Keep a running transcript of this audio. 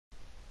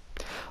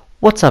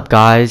What's up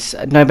guys,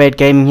 Nomad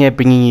Gaming here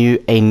bringing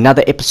you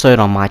another episode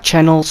on my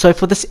channel. So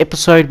for this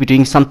episode we're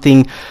doing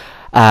something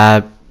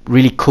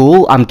really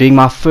cool. I'm doing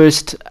my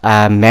first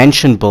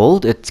mansion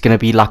build. It's going to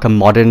be like a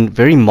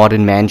very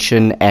modern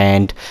mansion,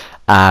 and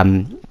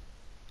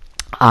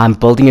I'm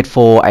building it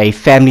for a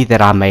family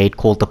that I made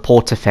called the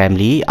Porter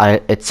family.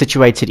 It's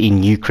situated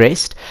in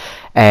Newcrest,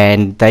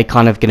 and they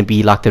kind of going to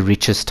be like the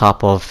richest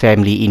type of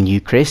family in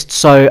Newcrest.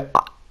 So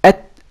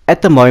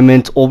at the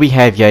moment, all we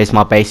have here is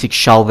my basic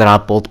shell that I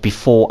built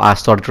before I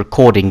started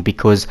recording,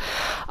 because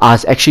I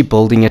was actually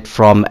building it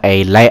from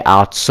a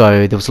layout,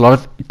 so there was a lot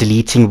of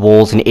deleting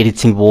walls and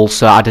editing walls,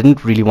 so I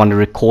didn't really want to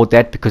record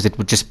that because it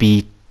would just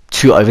be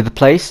too over the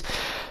place.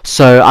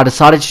 So I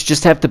decided to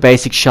just have the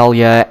basic shell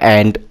here,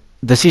 and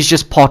this is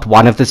just part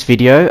one of this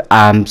video.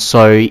 At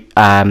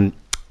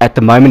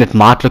the moment it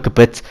might look a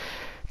bit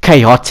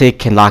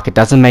chaotic and like it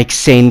doesn't make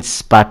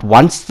sense, but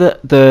once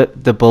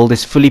the build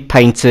is fully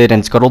painted and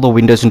it's got all the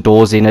windows and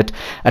doors in it,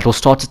 it will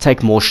start to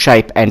take more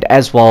shape. And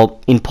as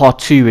well, in part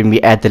two, when we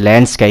add the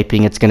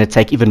landscaping, it's going to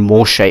take even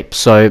more shape.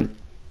 So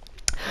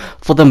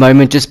for the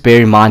moment, just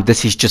bear in mind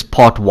this is just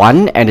part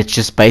one, and it's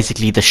just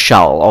basically the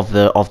shell of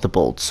the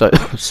build.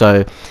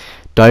 So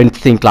don't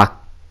think like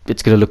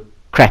it's going to look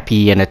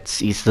crappy and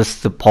is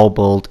this the whole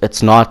build.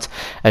 It's not.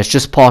 It's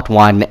just part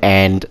one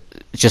and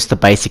just the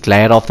basic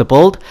layout of the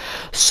build.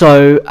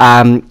 So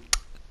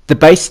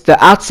the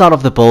outside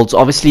of the build's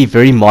obviously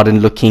very modern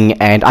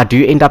looking, and I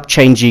do end up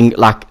changing,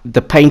 like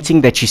the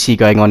painting that you see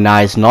going on now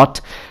is not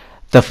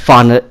the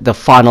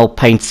final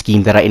paint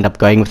scheme that I end up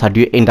going with. I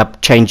do end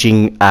up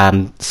changing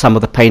some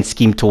of the paint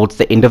scheme towards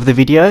the end of the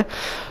video.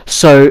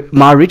 So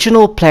my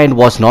original plan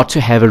was not to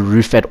have a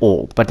roof at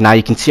all, but now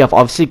you can see I've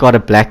obviously got a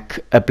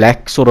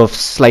black sort of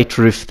slate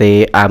roof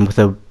there, with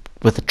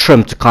a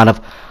trim to kind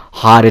of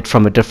hide it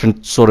from a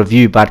different sort of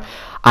view. But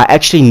I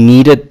actually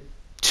needed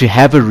to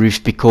have a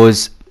roof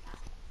because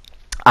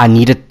I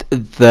needed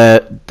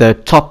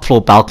the top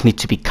floor balcony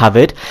to be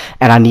covered,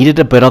 and I needed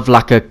a bit of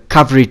like a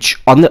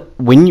coverage on the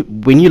when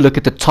you look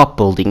at the top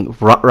building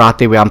right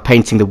there where I'm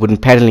painting the wooden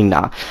paneling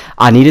now.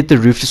 I needed the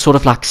roof to sort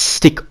of like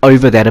stick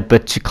over that a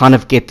bit to kind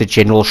of get the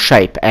general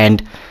shape,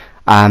 and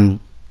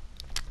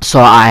so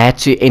I had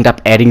to end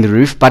up adding the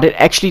roof. But it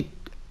actually,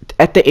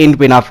 at the end,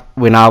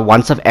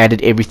 once I've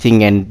added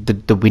everything and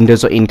the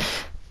windows are in,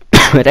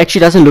 it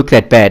actually doesn't look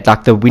that bad.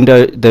 Like the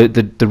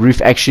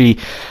roof actually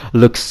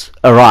looks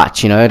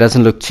alright, it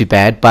doesn't look too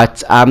bad.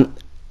 But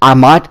I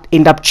might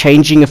end up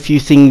changing a few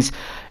things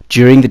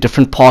during the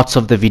different parts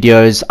of the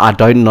videos. I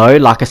don't know.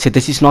 Like I said,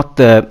 this is not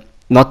the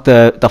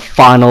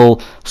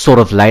final sort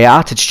of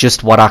layout. It's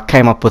just what I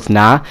came up with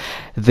now.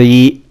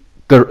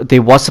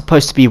 There was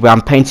supposed to be, where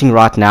I'm painting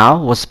right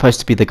now, was supposed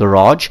to be the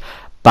garage,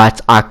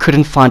 but I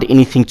couldn't find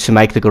anything to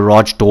make the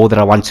garage door that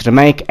I wanted to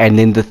make. And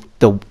then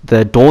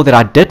the door that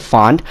I did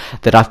find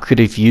that I could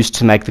have used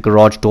to make the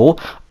garage door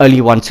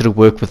only wanted to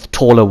work with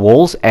taller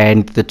walls,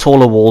 and the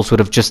taller walls would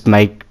have just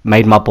made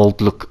my build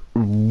look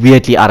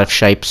weirdly out of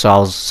shape.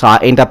 So I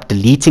end up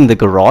deleting the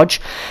garage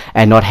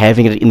and not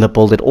having it in the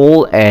build at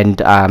all.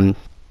 And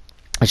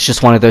it's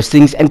just one of those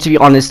things. And to be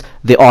honest,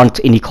 there aren't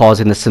any cars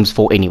in The Sims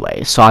 4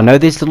 anyway. So I know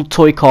there's little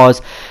toy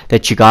cars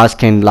that you guys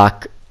can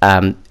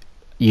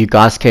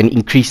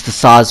increase the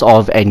size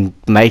of and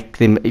make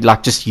them,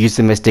 like, just use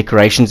them as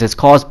decorations as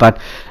cars. But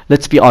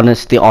let's be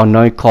honest, there are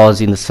no cars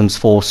in The Sims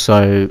 4,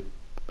 so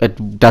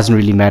it doesn't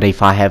really matter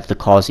if I have the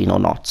cars in or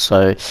not.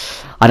 So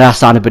I know I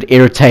sound a bit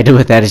irritated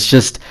with that. It's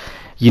just,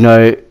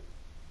 it's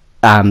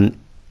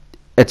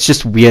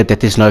just weird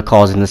that there's no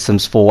cars in The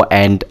Sims 4,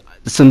 and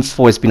The Sims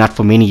 4 has been out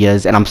for many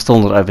years, and I'm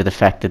still not over the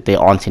fact that there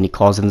aren't any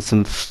cars in The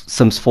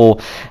Sims 4.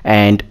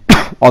 And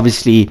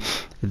obviously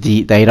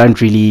they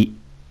don't really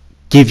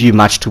give you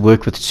much to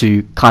work with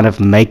to kind of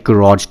make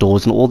garage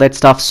doors and all that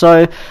stuff.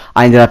 So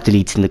I ended up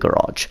deleting the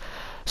garage.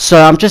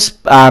 So I'm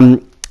just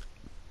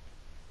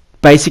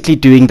basically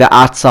doing the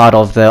outside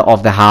of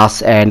the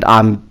house, and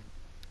I'm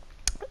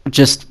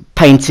just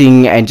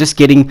painting and just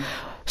getting,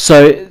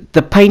 so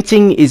the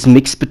painting is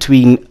mixed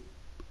between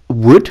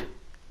wood,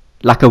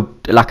 like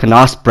a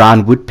nice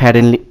brown wood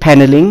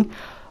paneling,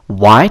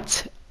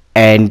 white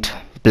and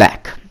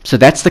black. So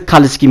that's the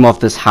color scheme of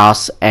this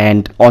house,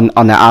 and on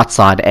the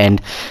outside,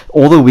 and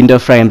all the window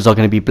frames are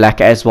going to be black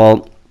as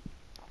well.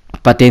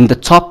 But then the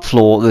top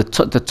floor, the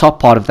top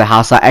part of the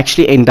house, I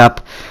actually end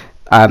up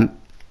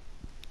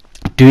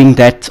doing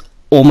that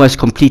almost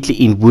completely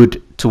in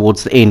wood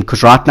towards the end,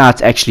 because right now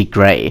it's actually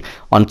gray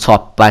on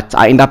top. But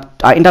I end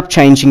up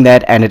changing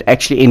that, and it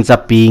actually ends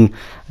up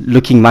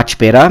looking much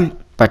better.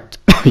 But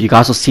you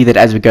guys will see that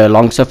as we go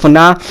along. So for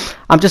now,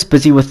 I'm just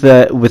busy with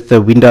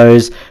the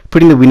windows,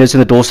 putting the windows in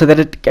the door so that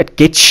it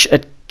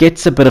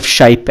gets a bit of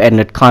shape, and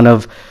it kind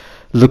of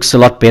looks a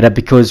lot better,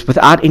 because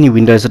without any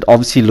windows it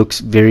obviously looks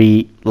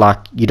very, like,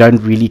 you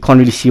can't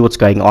really see what's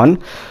going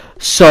on.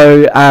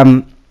 So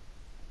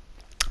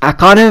I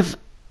kind of,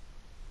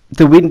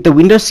 the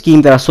window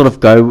scheme that I sort of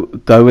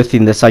go with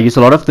in this, I use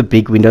a lot of the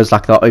big windows,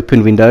 like the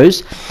open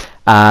windows,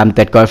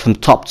 that go from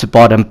top to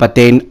bottom, but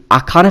then I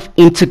kind of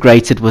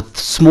integrated with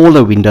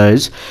smaller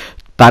windows,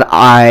 but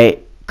I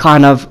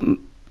kind of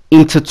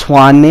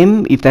intertwine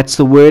them, if that's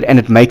the word, and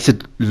it makes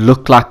it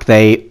look like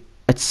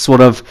it's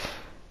sort of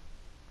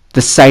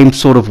the same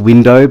sort of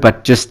window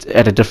but just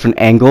at a different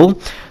angle.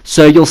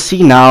 So you'll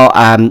see now,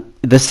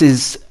 this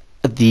is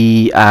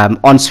the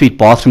ensuite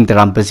bathroom that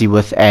I'm busy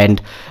with,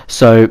 and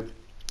so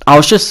I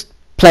was just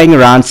playing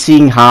around,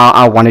 seeing how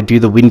I want to do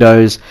the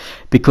windows,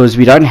 because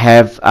we don't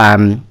have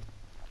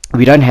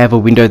a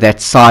window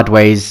that's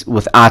sideways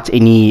without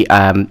any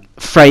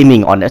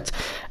framing on it,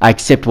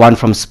 except one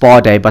from Spa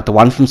Day, but the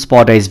one from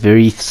Spa Day is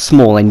very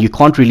small and you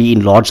can't really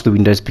enlarge the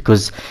windows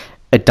because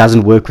it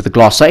doesn't work with the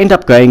glass. So I end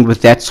up going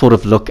with that sort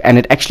of look, and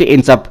it actually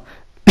ends up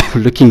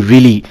looking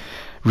really,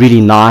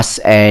 really nice.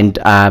 And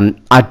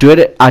I do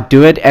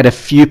it at a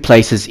few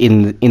places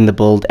in the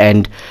build,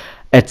 and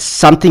it's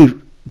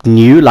something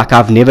new, like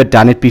I've never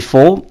done it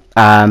before.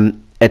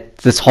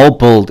 This whole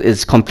build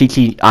is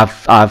completely,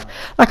 I've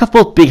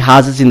built big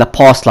houses in the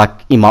past, like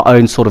in my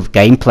own sort of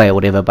gameplay or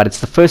whatever, but it's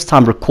the first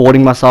time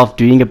recording myself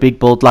doing a big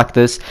build like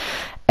this.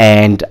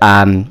 And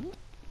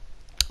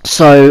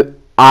so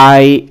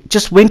I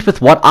just went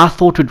with what I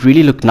thought would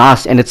really look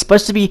nice, and it's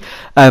supposed to be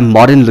a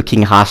modern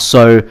looking house,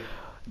 so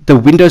the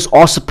windows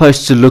are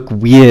supposed to look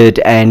weird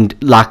and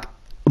like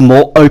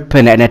more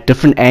open and at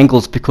different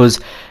angles, because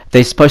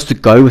they're supposed to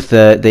go with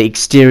the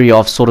exterior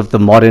of sort of the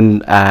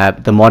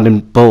modern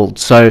build.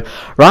 So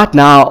right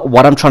now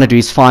what I'm trying to do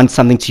is find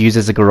something to use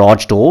as a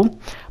garage door,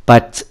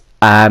 but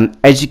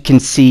as you can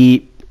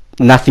see,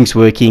 nothing's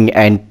working,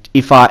 and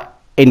if I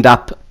end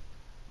up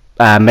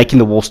making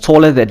the walls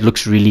taller, that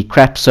looks really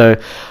crap. So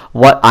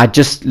what I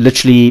just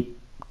literally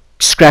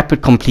scrap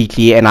it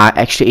completely, and I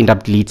actually end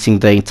up deleting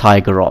the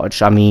entire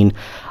garage. I mean,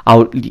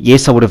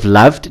 yes, I would have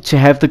loved to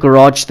have the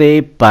garage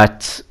there,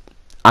 but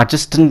I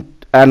just didn't.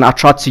 And I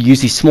tried to use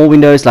these small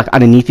windows like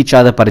underneath each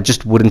other, but it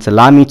just wouldn't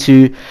allow me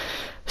to.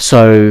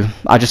 So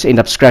I just end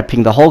up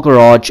scrapping the whole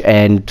garage.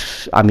 And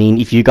I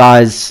mean, if you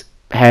guys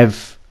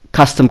have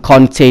custom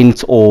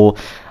content or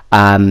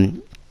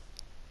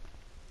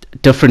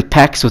different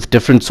packs with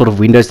different sort of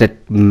windows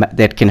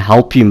that can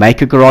help you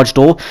make a garage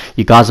door,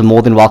 you guys are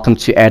more than welcome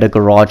to add a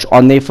garage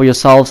on there for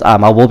yourselves.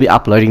 I will be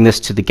uploading this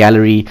to the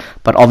gallery,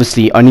 but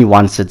obviously only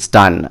once it's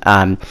done.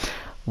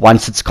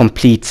 Once it's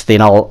complete,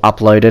 then I'll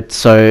upload it.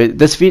 So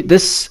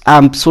this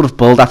sort of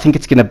build, I think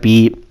it's going to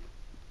be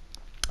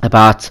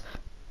about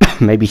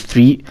maybe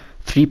three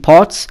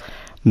parts,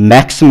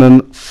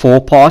 maximum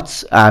 4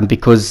 parts,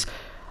 because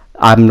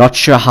I'm not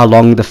sure how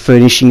long the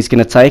furnishing is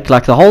going to take.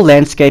 Like the whole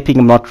landscaping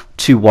I'm not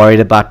too worried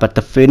about, but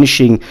the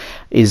furnishing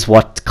is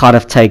what kind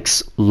of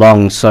takes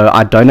long. So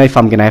I don't know if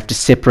I'm going to have to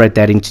separate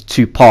that into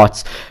 2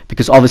 parts,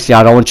 because obviously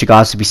I don't want you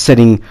guys to be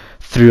sitting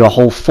through a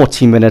whole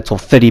 40-minute or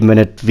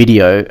 30-minute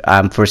video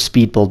for a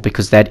speed build,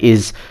 because that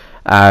is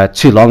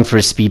too long for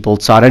a speed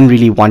build. So I don't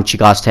really want you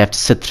guys to have to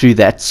sit through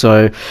that.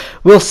 So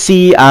we'll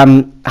see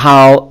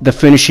how the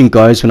furnishing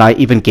goes when I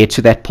even get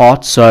to that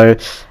part. So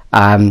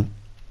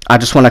I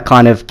just want to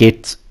kind of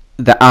get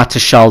the outer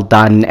shell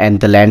done and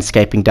the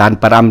landscaping done,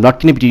 but I'm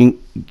not going to be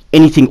doing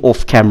anything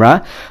off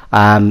camera.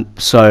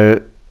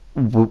 So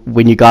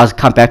when you guys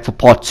come back for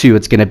part 2,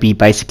 it's going to be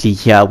basically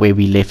here where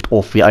we left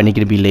off. We're only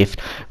going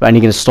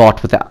to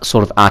start with that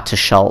sort of outer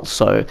shell.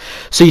 So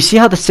you see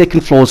how the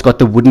second floor's got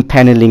the wooden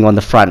paneling on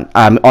the front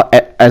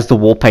as the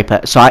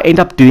wallpaper. So I end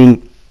up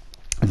doing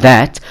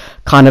that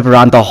kind of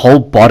around the whole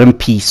bottom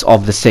piece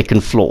of the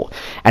second floor,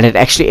 and it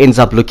actually ends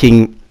up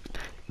looking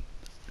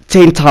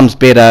 10 times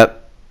better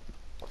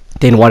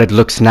than what it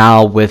looks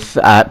now, with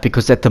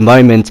because at the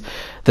moment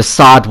the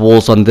side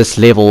walls on this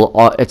level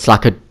it's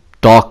like a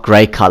dark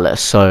gray color.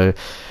 So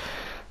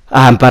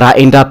but I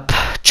end up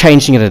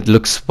changing it, it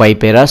looks way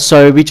better.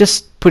 So I'm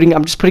just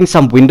putting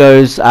some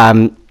windows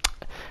kind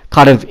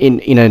of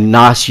in a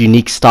nice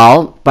unique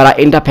style, but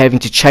I end up having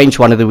to change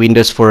one of the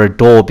windows for a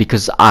door,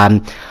 because I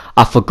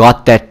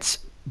forgot that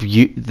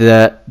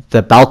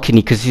the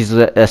balcony, because this is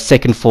a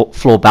second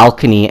floor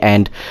balcony,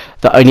 and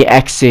the only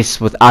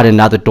access without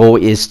another door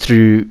is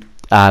through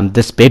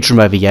this bedroom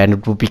over here, and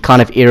it would be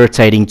kind of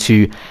irritating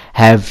to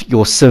have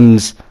your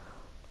Sims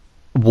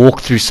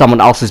walk through someone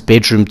else's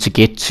bedroom to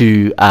get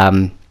to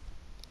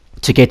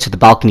the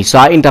balcony. So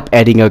I end up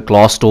adding a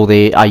glass door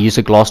there. I use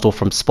a glass door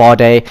from Spa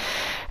Day,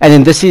 and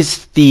then this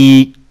is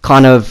the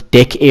kind of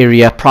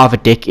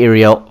private deck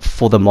area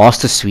for the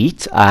master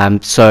suite.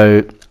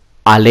 So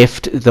I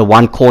left the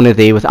one corner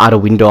there without a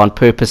window on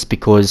purpose,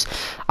 because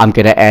I'm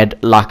going to add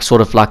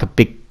sort of like a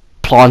big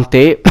plant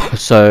there,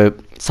 so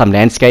some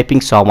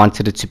landscaping. So I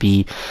wanted it to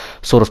be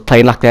sort of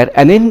plain like that.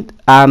 And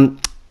then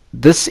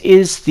this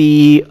is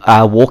the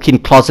walk-in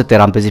closet that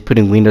I'm busy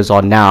putting windows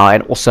on now,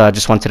 and also I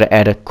just wanted to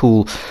add a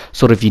cool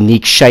sort of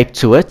unique shape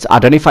to it. I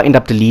don't know if I end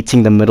up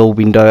deleting the middle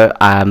window.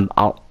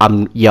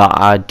 Yeah,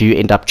 I do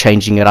end up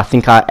changing it. I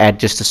think I add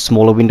just a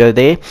smaller window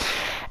there.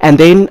 And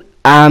then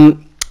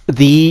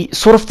the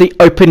sort of the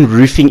open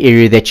roofing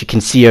area that you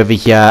can see over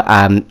here,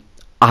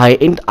 I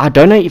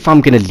don't know if I'm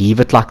going to leave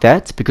it like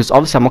that, because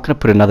obviously I'm not going to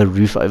put another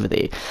roof over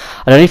there.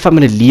 I don't know if I'm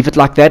going to leave it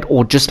like that,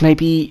 or just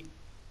maybe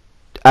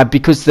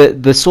because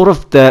the sort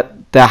of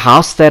the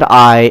house that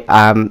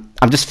I'm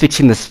just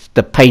fixing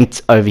the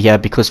paint over here,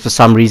 because for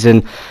some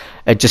reason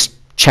it just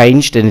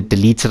changed and it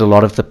deleted a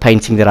lot of the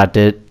painting that I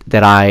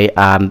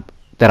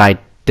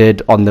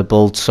did on the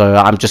build. So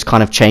I'm just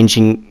kind of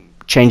changing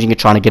it,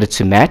 trying to get it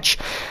to match.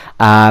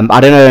 I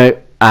don't know.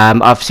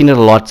 I've seen it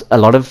a lot. A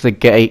lot of your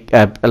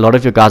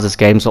guys'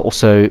 games are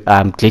also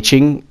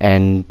glitching,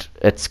 and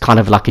it's kind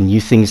of like a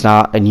new thing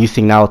now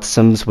with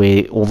Sims,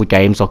 where all the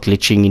games are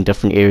glitching in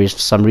different areas for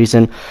some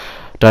reason.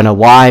 Don't know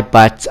why,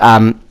 but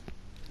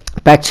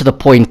back to the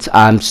point.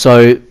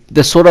 So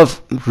the sort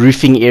of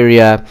roofing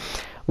area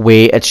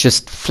where it's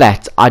just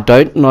flat, I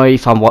don't know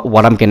if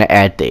what I'm going to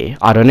add there.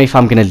 I don't know if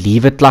I'm going to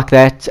leave it like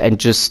that, and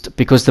just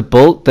because the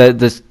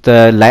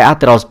layout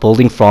that I was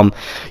building from,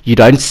 you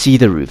don't see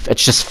the roof,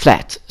 it's just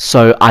flat.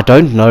 So I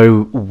don't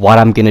know what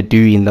I'm going to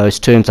do in those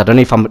terms. I don't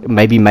know if I'm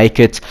maybe make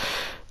it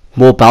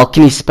more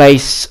balcony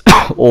space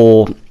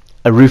or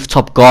a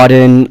rooftop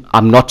garden.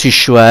 I'm not too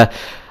sure.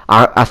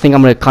 I think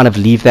I'm going to kind of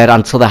leave that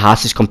until the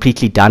house is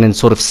completely done and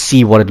sort of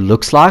see what it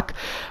looks like.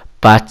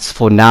 But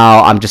for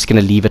now, I'm just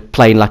going to leave it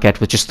plain like that,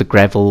 with just the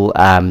gravel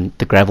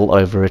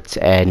over it,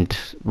 and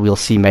we'll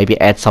see. Maybe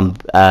add some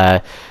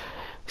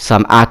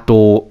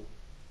outdoor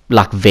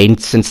like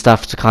vents and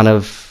stuff to kind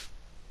of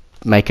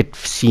make it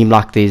seem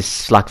like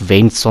there's like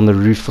vents on the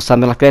roof or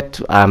something like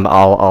that.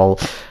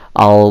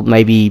 I'll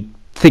maybe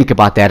think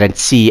about that and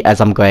see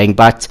as I'm going.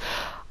 But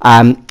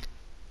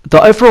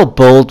the overall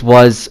build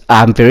was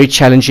very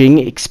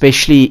challenging,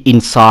 especially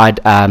inside.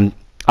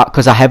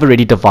 Because I have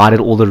already divided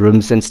all the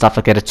rooms and stuff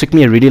like that. It took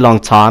me a really long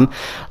time.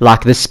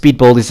 Like, this speed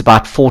build is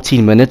about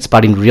 14 minutes,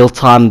 but in real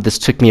time this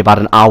took me about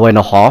an hour and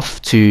a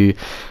half to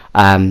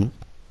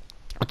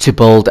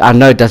build. I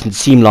know it doesn't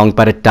seem long,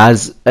 but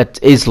it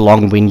is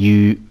long when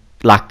you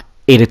like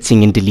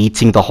editing and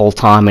deleting the whole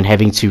time and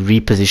having to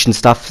reposition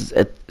stuff.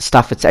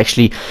 It's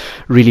actually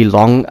really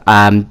long.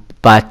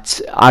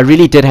 But I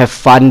really did have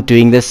fun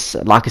doing this.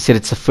 Like I said,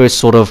 it's the first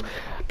sort of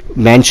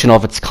mansion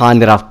of its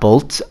kind that I've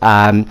built.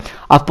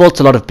 I've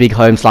built a lot of big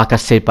homes, like I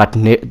said, but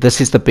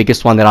this is the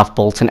biggest one that I've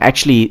built, and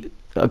actually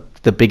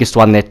the biggest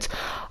one that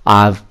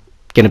I'm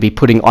going to be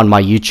putting on my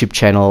YouTube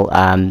channel.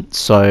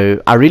 So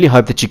I really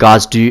hope that you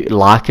guys do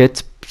like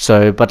it.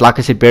 But like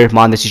I said, bear in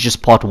mind this is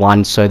just part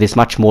one, so there's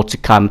much more to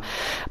come.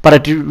 But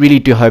I really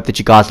do hope that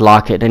you guys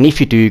like it, and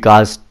if you do,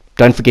 guys,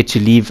 don't forget to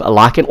leave a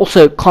like, and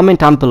also comment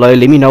down below.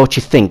 Let me know what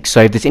you think.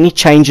 So if there's any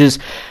changes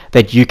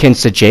that you can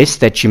suggest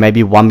that you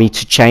maybe want me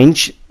to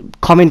change,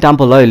 comment down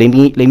below.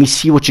 Let me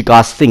see what you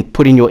guys think.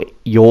 Put in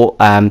your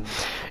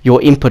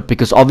input,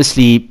 because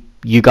obviously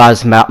you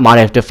guys might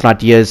have different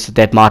ideas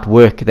that might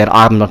work that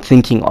I'm not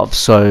thinking of.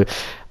 So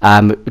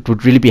it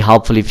would really be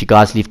helpful if you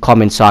guys leave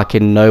comments, so I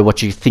can know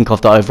what you think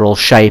of the overall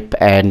shape,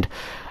 and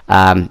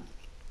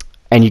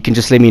you can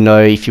just let me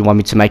know if you want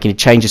me to make any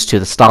changes to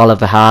the style of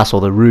the house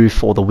or the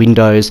roof or the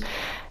windows,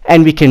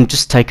 and we can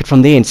just take it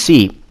from there and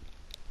see.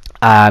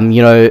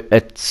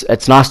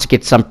 It's nice to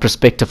get some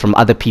perspective from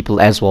other people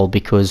as well,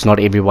 because not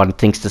everyone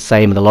thinks the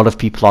same, and a lot of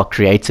people are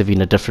creative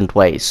in a different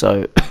way.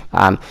 So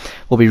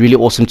will be really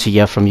awesome to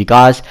hear from you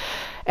guys.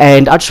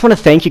 And I just want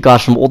to thank you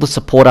guys from all the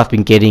support I've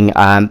been getting.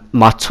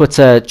 My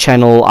Twitter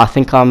channel, I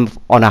think I'm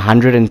on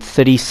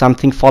 130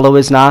 something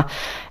followers now,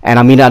 and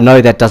I mean, I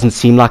know that doesn't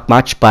seem like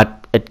much, but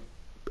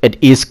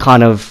it's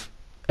kind of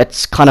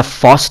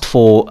fast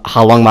for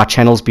how long my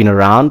channel's been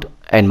around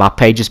and my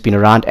page has been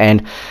around.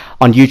 And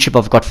on YouTube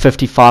I've got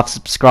 55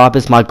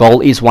 subscribers. My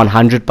goal is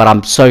 100, but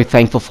I'm so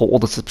thankful for all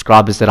the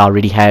subscribers that I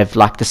already have.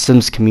 Like, the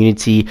Sims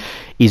community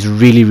is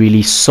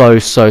really so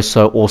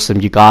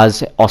awesome. You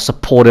guys are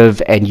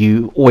supportive and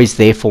you always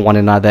there for one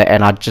another,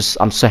 and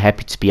I'm so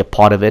happy to be a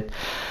part of it.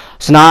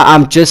 So now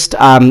I'm just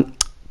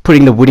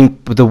putting the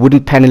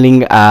wooden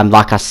paneling,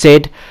 like I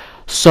said.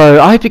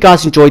 So I hope you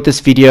guys enjoyed this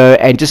video,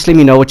 and just let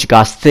me know what you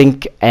guys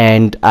think.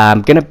 And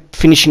I'm gonna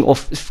finish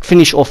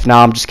off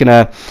now. I'm just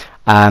gonna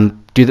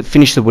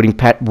finish the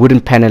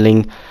wooden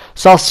paneling.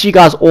 So I'll see you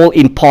guys all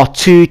in part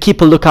 2.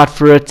 Keep a lookout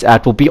for it.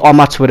 It will be on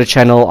my Twitter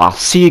channel. I'll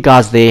see you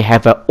guys there.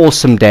 Have an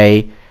awesome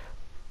day.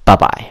 Bye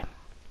bye.